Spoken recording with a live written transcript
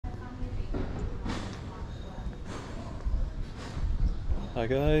Hi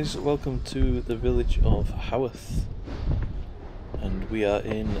guys, welcome to the village of Haworth, and we are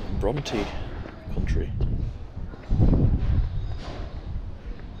in Bronte country. So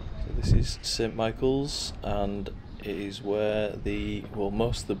this is St Michael's, and it is where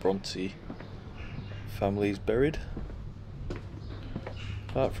most of the Bronte family is buried,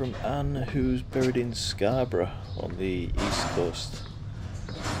 apart from Anne, who's buried in Scarborough on the east coast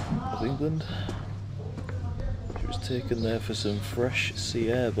of England. She was taken there for some fresh sea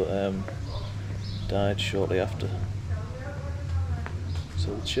air, but died shortly after.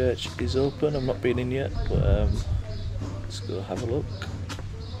 So the church is open. I've not been in yet, but let's go have a look.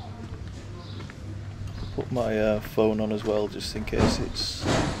 Put my phone on as well, just in case it's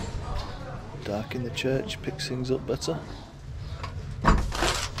dark in the church, picks things up better.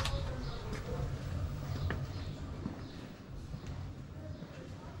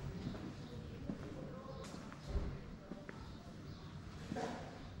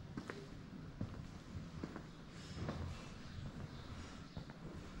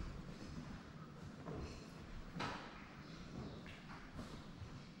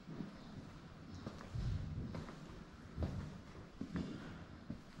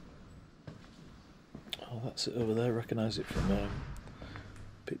 Oh, that's it over there. Recognise it from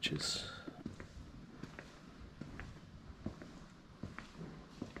pictures.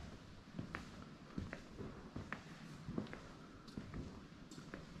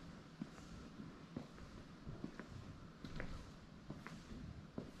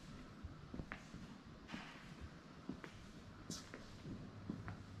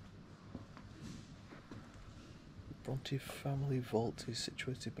 The Bronte family vault is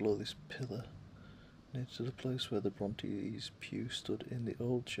situated below this pillar, near to the place where the Bronte's pew stood in the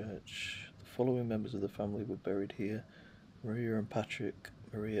old church. The following members of the family were buried here: Maria and Patrick,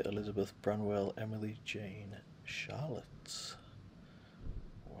 Maria Elizabeth, Branwell, Emily, Jane, Charlotte.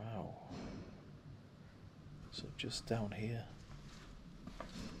 Wow. So just down here.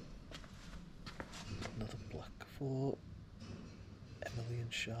 Another plaque for Emily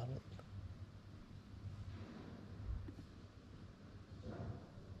and Charlotte.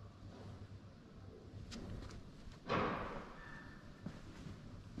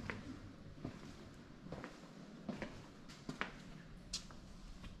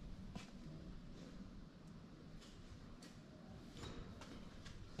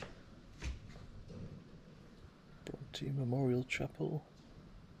 Bronte Memorial Chapel,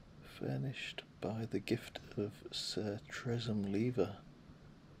 furnished by the gift of Sir Tresham Lever,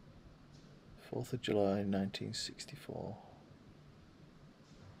 4th of July 1964.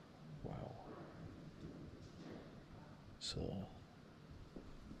 Wow. So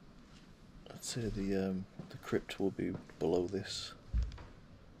I'd say the crypt will be below this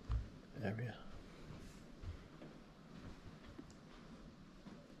area.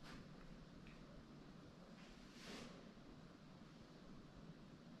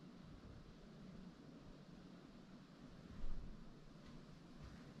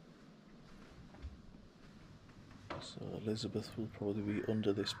 So Elizabeth will probably be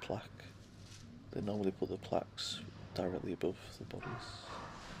under this plaque. They normally put the plaques directly above the bodies.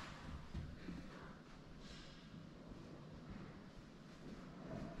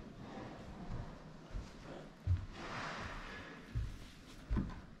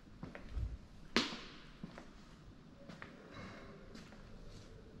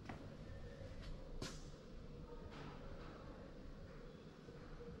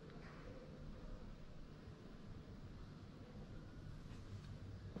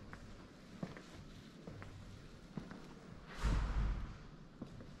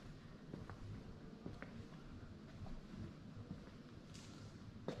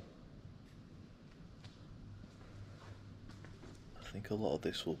 I think a lot of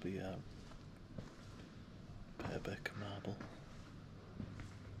this will be Pearbeck marble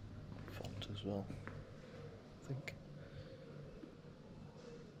font as well, I think.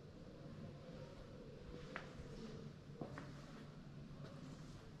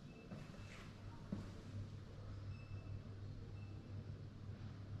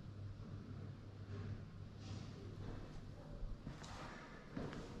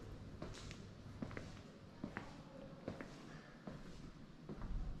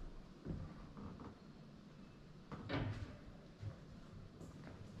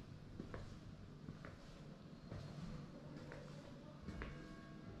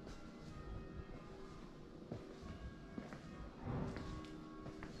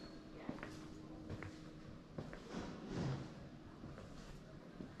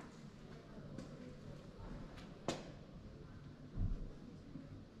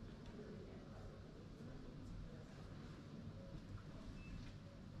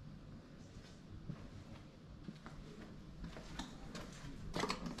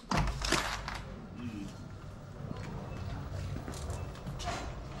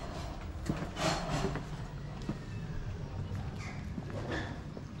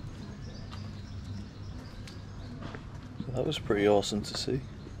 that was pretty awesome to see.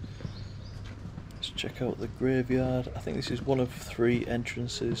 Let's check out the graveyard. I think this is one of 3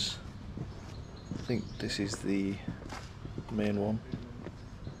 entrances. I think this is the main one.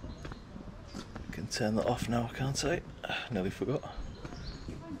 I can turn that off now, can't I? Nearly forgot.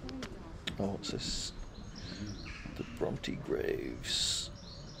 Oh, what's this? The Bronte Graves.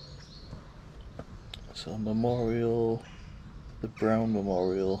 So memorial, the Brown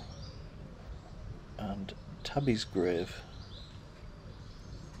Memorial, and Tabby's grave.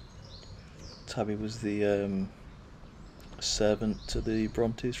 Tabby was the servant to the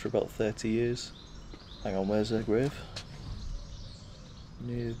Brontes for about 30 years. Hang on, where's their grave?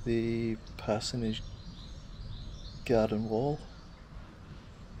 Near the parsonage garden wall.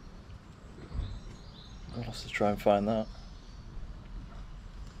 I'll have to try and find that.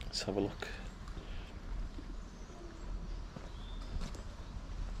 Let's have a look.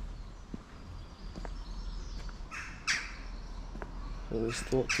 So there's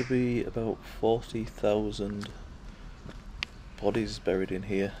thought to be about 40,000 bodies buried in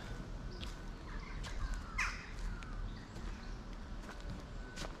here.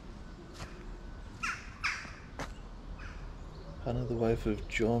 Hannah, the wife of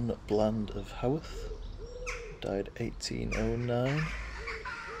John Bland of Haworth, died 1809.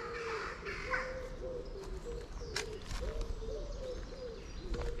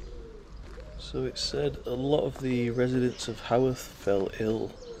 So it said a lot of the residents of Haworth fell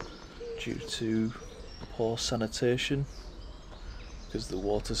ill due to poor sanitation, because the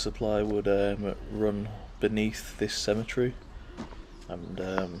water supply would run beneath this cemetery, and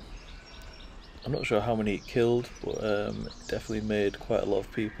I'm not sure how many it killed, but it definitely made quite a lot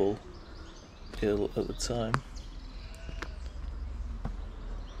of people ill at the time.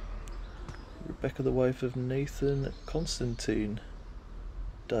 Rebecca, the wife of Nathan Constantine,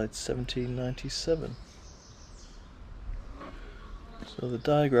 died 1797. So the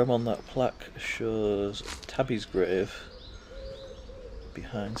diagram on that plaque shows Tabby's grave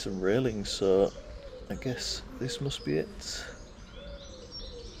behind some railings, so I guess this must be it.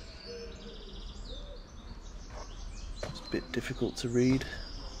 It's a bit difficult to read.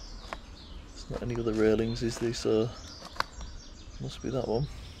 There's not any other railings, is there? So must be that one.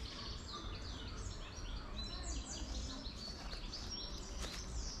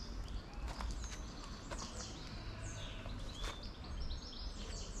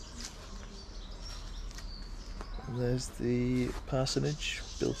 There's the parsonage,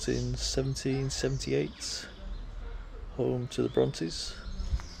 built in 1778, home to the Brontes.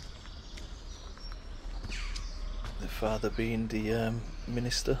 The father being the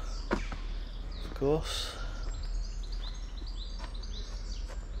minister, of course.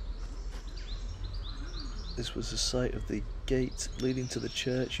 This was the site of the gate leading to the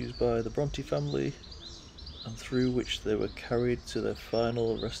church used by the Bronte family, and through which they were carried to their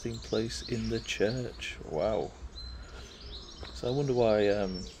final resting place in the church. Wow. So I wonder why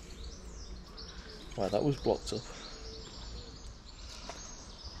that was blocked up.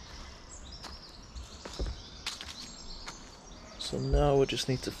 So now we just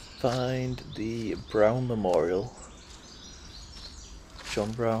need to find the Brown Memorial.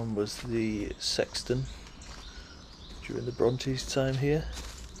 John Brown was the sexton during the Brontes' time here.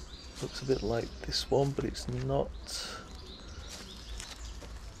 Looks a bit like this one, but it's not.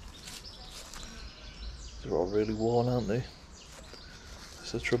 They're all really worn, aren't they?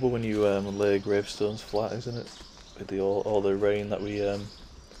 It's the trouble when you lay gravestones flat, isn't it? With all the rain that we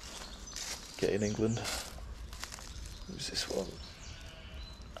get in England. Who's this one?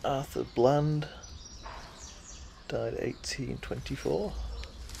 Arthur Bland, died 1824.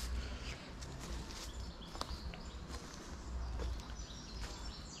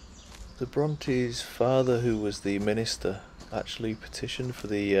 The Brontes' father, who was the minister, actually petitioned for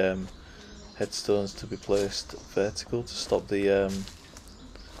the headstones to be placed vertical to stop the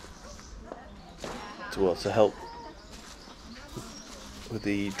to help with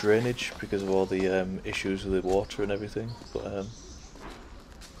the drainage because of all the issues with the water and everything, but I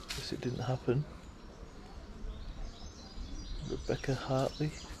guess it didn't happen. Rebecca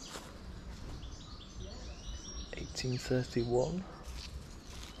Hartley, 1831.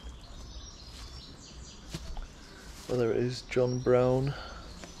 Well, there it is, John Brown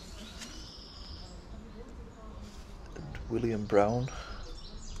and William Brown.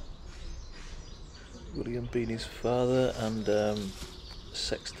 William being his father and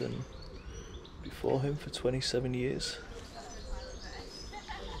sexton before him for 27 years.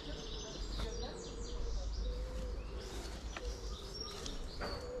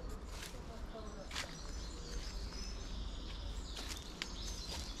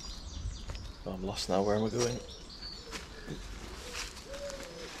 Oh, I'm lost now, where am I going?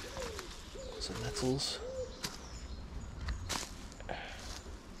 bottles.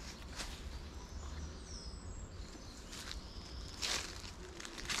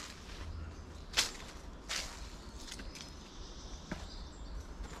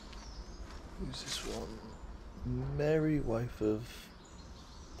 Who's this one? Mary, wife of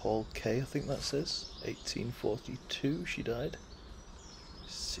Paul Kay, I think that says. 1842 she died.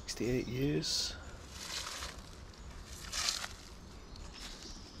 68 years.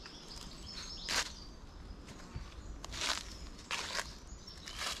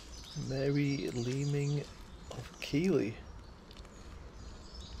 Mary Leeming of Keighley.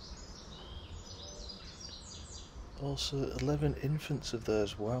 Also 11 infants of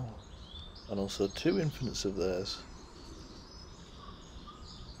theirs, wow. And also 2 infants of theirs.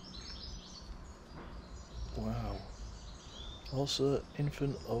 Wow. Also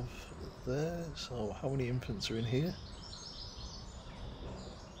infant of theirs. So how many infants are in here?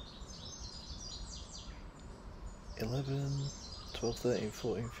 11, 12, 13,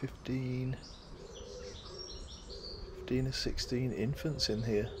 14, 15 or 16 infants in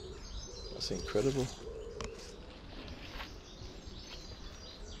here. That's incredible.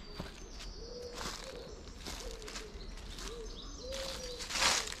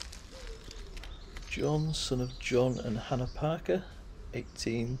 John, son of John and Hannah Parker,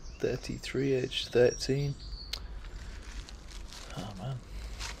 1833, aged 13. Oh man.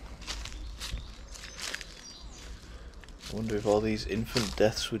 I wonder if all these infant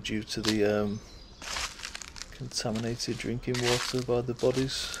deaths were due to the contaminated drinking water by the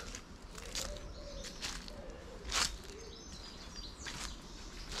bodies.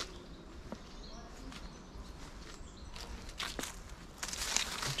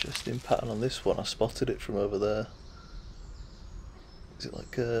 Interesting pattern on this one. I spotted it from over there. Is it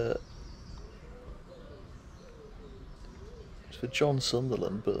like a... It's for John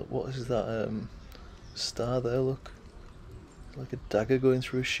Sunderland, but what is that star there, look? Like a dagger going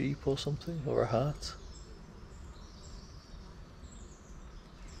through a sheep or something, or a heart.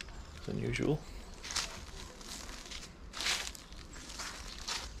 It's unusual.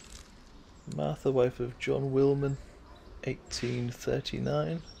 Martha, wife of John Wilman,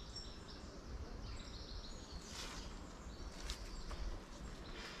 1839.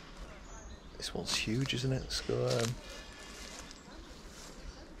 This one's huge, isn't it? Let's go have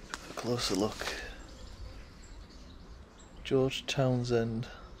a closer look. George Townsend.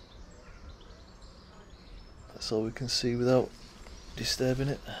 That's all we can see without disturbing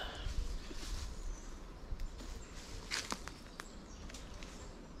it.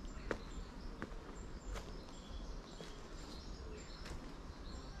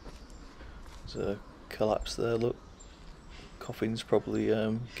 There's a collapse there, look. Coffin's probably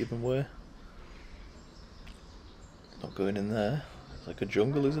given way. Not going in there. It's like a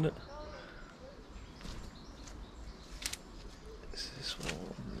jungle, isn't it? This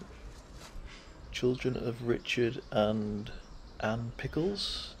one. Children of Richard and Anne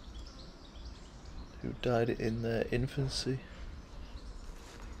Pickles, who died in their infancy.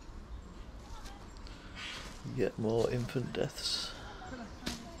 Yet more infant deaths.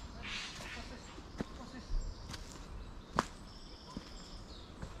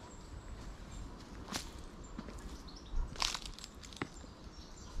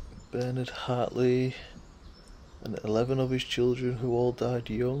 Bernard Hartley and 11 of his children who all died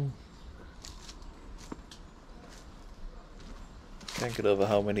young. Can't get over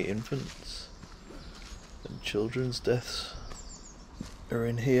how many infants and children's deaths are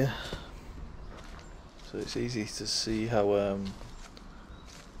in here. So it's easy to see how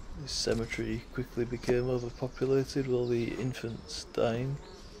this cemetery quickly became overpopulated with all the infants dying.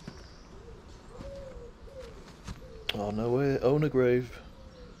 Oh no way, owner grave.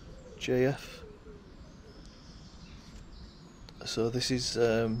 JF. So this is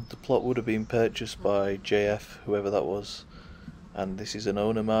the plot would have been purchased by JF, whoever that was, and this is an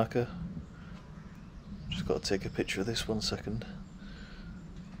owner marker. Just got to take a picture of this 1 second.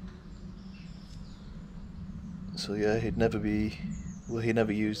 So yeah, he never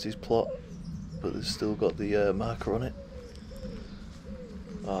used his plot, but it's still got the marker on it.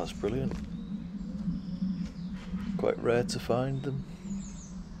 Oh, that's brilliant. Quite rare to find them.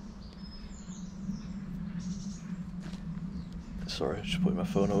 Sorry, I just put my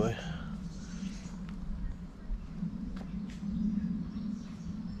phone away.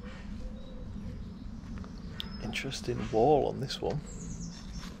 Interesting wall on this one.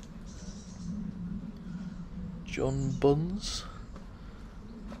 John Buns.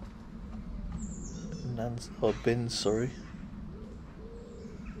 Bins, sorry.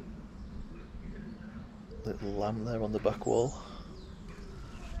 Little lamb there on the back wall.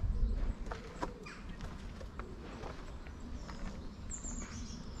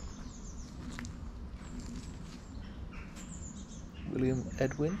 William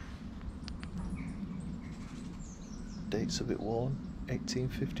Edwin. Date's a bit worn.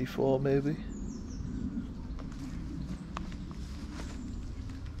 1854 maybe.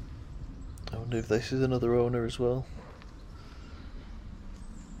 I wonder if this is another owner as well.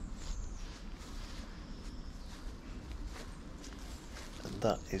 And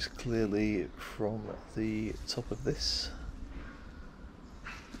that is clearly from the top of this.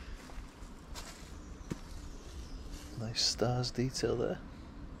 Nice stars detail there.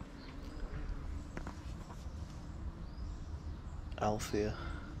 Althea.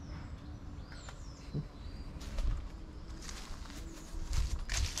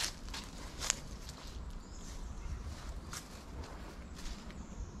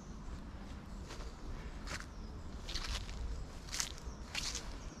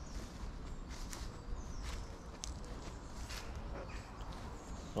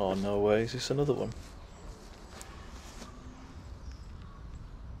 Oh no way, is this another one?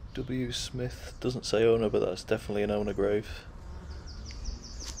 W. Smith, doesn't say owner, but that's definitely an owner grave.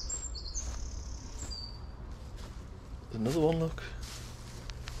 Another one, look.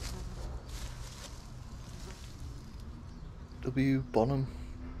 W. Bonham.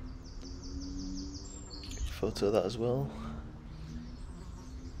 Photo of that as well.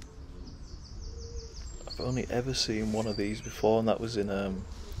 I've only ever seen one of these before, and that was in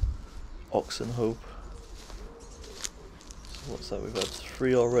Oxenhope. So what's that? We've had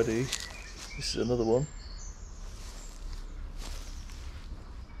 3 already. This is another one.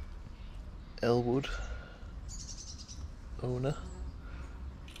 Elwood. Owner.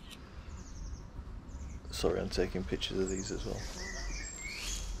 Sorry, I'm taking pictures of these as well.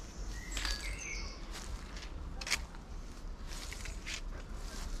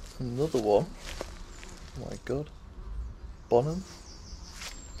 Another one. Oh my god. Bonham.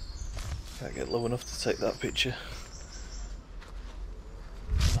 Can't get low enough to take that picture.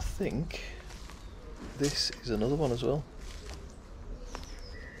 And I think this is another one as well.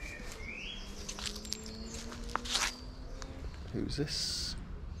 Who's this?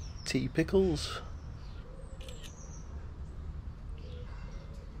 T. Pickles.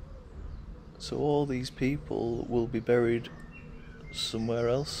 So all these people will be buried somewhere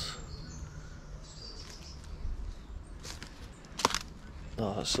else.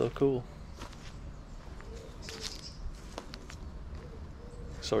 Oh, that's so cool.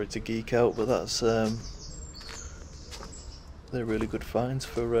 Sorry to geek out, but that's they're really good finds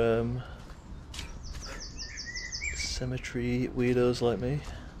for cemetery weirdos like me.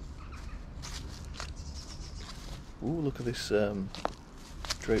 Ooh, look at this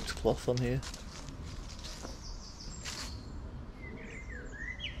draped cloth on here.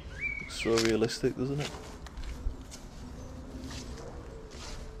 Looks so realistic, doesn't it?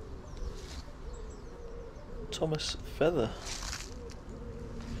 Thomas Feather.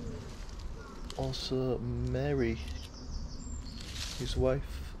 Also Mary, his wife.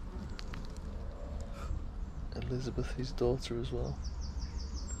 Elizabeth, his daughter as well.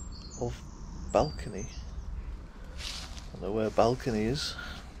 Of Balcony. I don't know where Balcony is.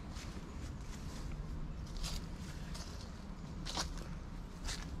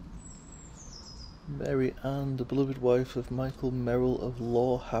 Mary Ann, the beloved wife of Michael Merrill of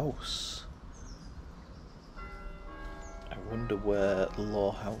Law House. I wonder where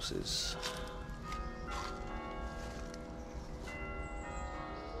Law House is.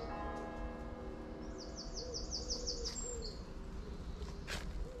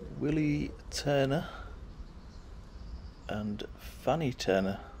 Willie Turner and Fanny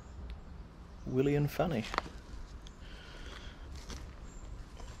Turner. Willie and Fanny.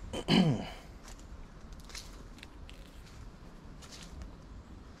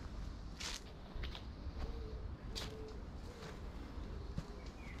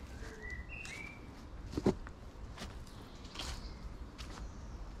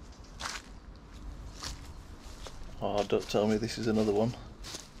 Oh, don't tell me this is another one.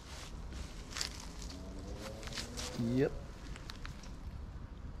 Yep.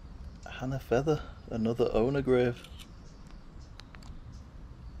 Hannah Feather, another owner grave.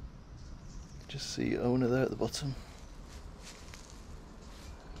 Just see owner there at the bottom.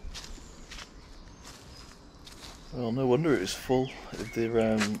 Well, no wonder it was full if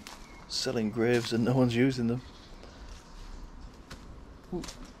they're selling graves and no one's using them. Ooh,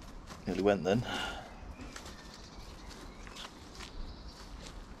 nearly went then.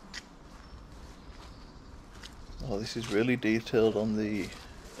 Oh, this is really detailed on the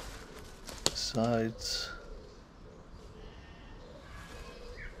sides.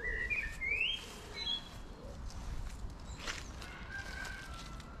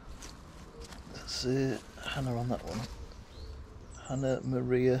 That's it. Hannah on that one. Hannah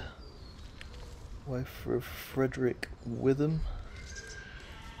Maria, wife of Frederick Witham.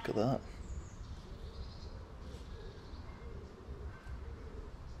 Look at that.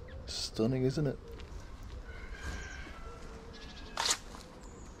 Stunning, isn't it?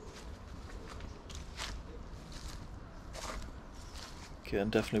 Okay, I'm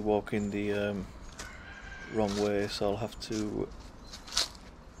definitely walking the wrong way, so I'll have to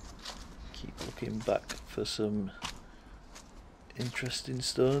keep looking back for some interesting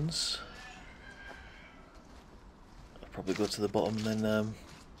stones. I'll probably go to the bottom and then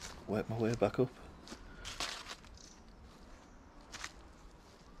work my way back up.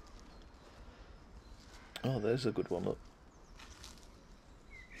 Oh, there's a good one, look.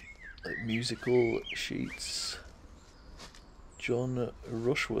 Like musical sheets. John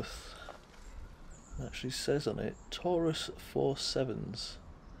Rushworth. It actually says on it, Taurus 4/7s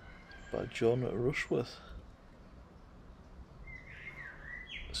by John Rushworth.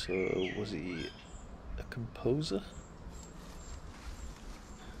 So, was he a composer?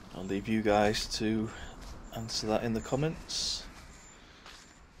 I'll leave you guys to answer that in the comments.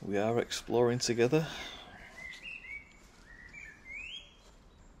 We are exploring together.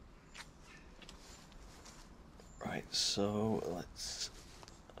 Right, so I'll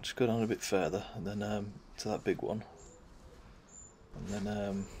just go down a bit further and then to that big one. And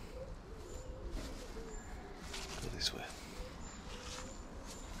then go this way.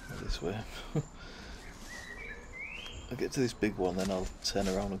 Go this way. I'll get to this big one, then I'll turn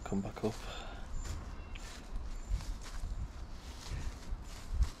around and come back up.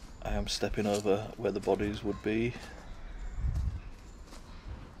 I am stepping over where the bodies would be.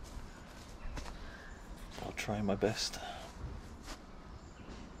 I'll try my best.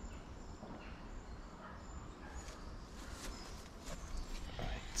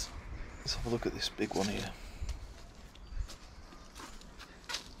 Right, let's have a look at this big one here.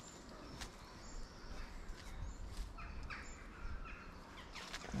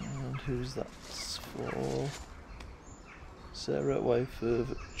 And who's that for? Sarah, wife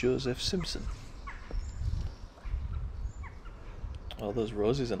of Joseph Simpson. Oh, those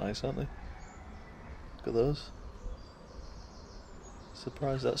roses are nice, aren't they? Look at those.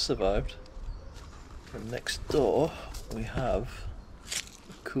 Surprised that survived. And next door we have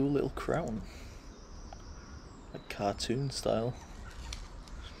a cool little crown. Like cartoon style.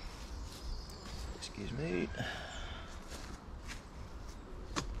 Excuse me.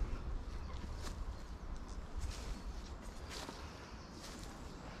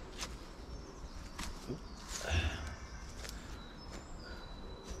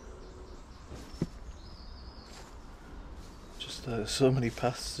 So many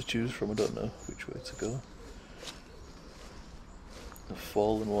paths to choose from, I don't know which way to go. A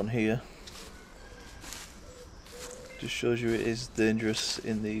fallen one here. Just shows you it is dangerous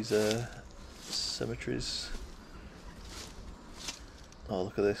in these cemeteries. Oh,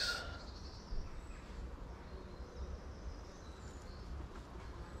 look at this.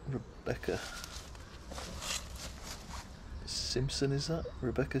 Rebecca Simpson, is that?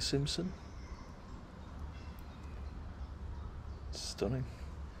 Rebecca Simpson? Stunning.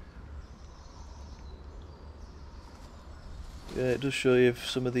 Yeah, it does show you if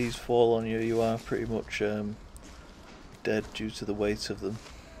some of these fall on you, you are pretty much dead due to the weight of them.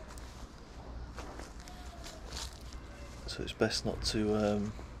 So it's best not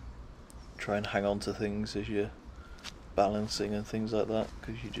to try and hang on to things as you're balancing and things like that,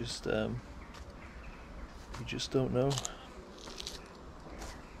 because you just don't know.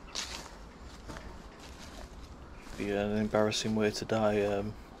 Yeah, an embarrassing way to die,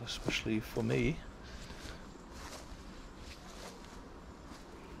 especially for me.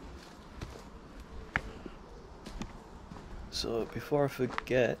 So before I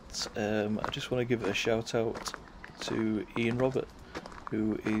forget, I just want to give a shout out to Ian Robert,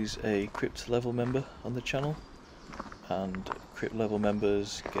 who is a Crypt level member on the channel, and Crypt level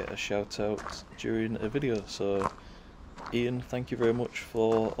members get a shout out during a video. So Ian, thank you very much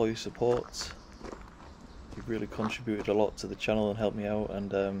for all your support. You've really contributed a lot to the channel and helped me out,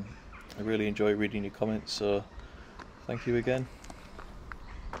 and I really enjoy reading your comments, so thank you again.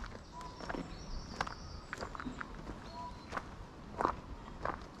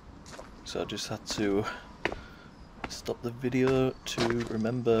 So I just had to stop the video to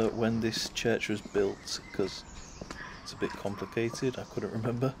remember when this church was built, because it's a bit complicated, I couldn't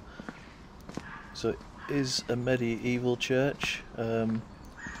remember. So it is a medieval church.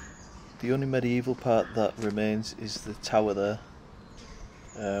 The only medieval part that remains is the tower there.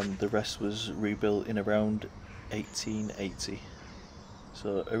 The rest was rebuilt in around 1880.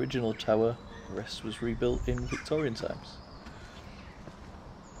 So original tower, the rest was rebuilt in Victorian times.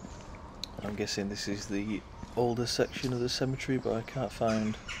 I'm guessing this is the older section of the cemetery, but I can't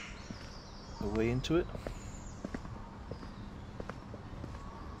find a way into it.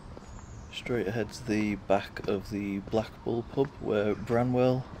 Straight ahead's the back of the Black Bull pub where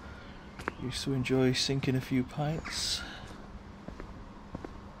Branwell used to enjoy sinking a few pints.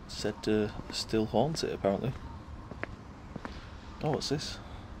 Said to still haunt it, apparently. Oh, what's this?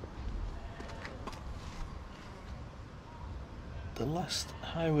 The last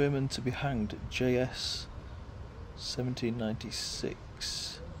highwayman to be hanged, JS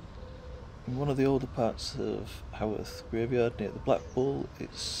 1796. In one of the older parts of Haworth graveyard near the Black Bull,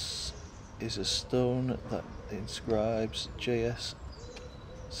 is a stone that inscribes JS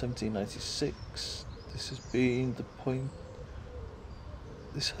 1796.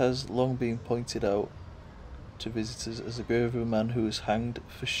 This has long been pointed out to visitors as the grave of a man who was hanged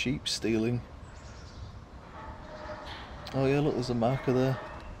for sheep stealing. Oh yeah, look, there's a marker there.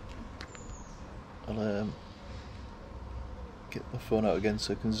 I'll get my phone out again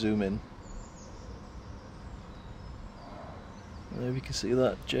so I can zoom in. There you can see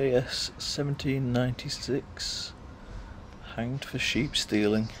that, JS 1796, hanged for sheep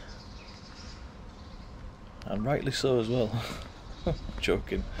stealing. And rightly so as well.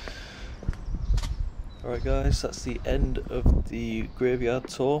 Joking. Alright guys, that's the end of the graveyard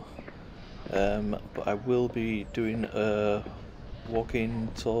tour. But I will be doing a walk-in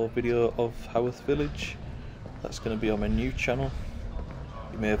tour video of Haworth Village. That's going to be on my new channel.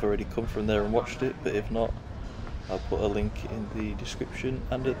 You may have already come from there and watched it, but if not, I'll put a link in the description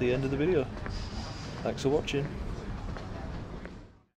and at the end of the video. Thanks for watching.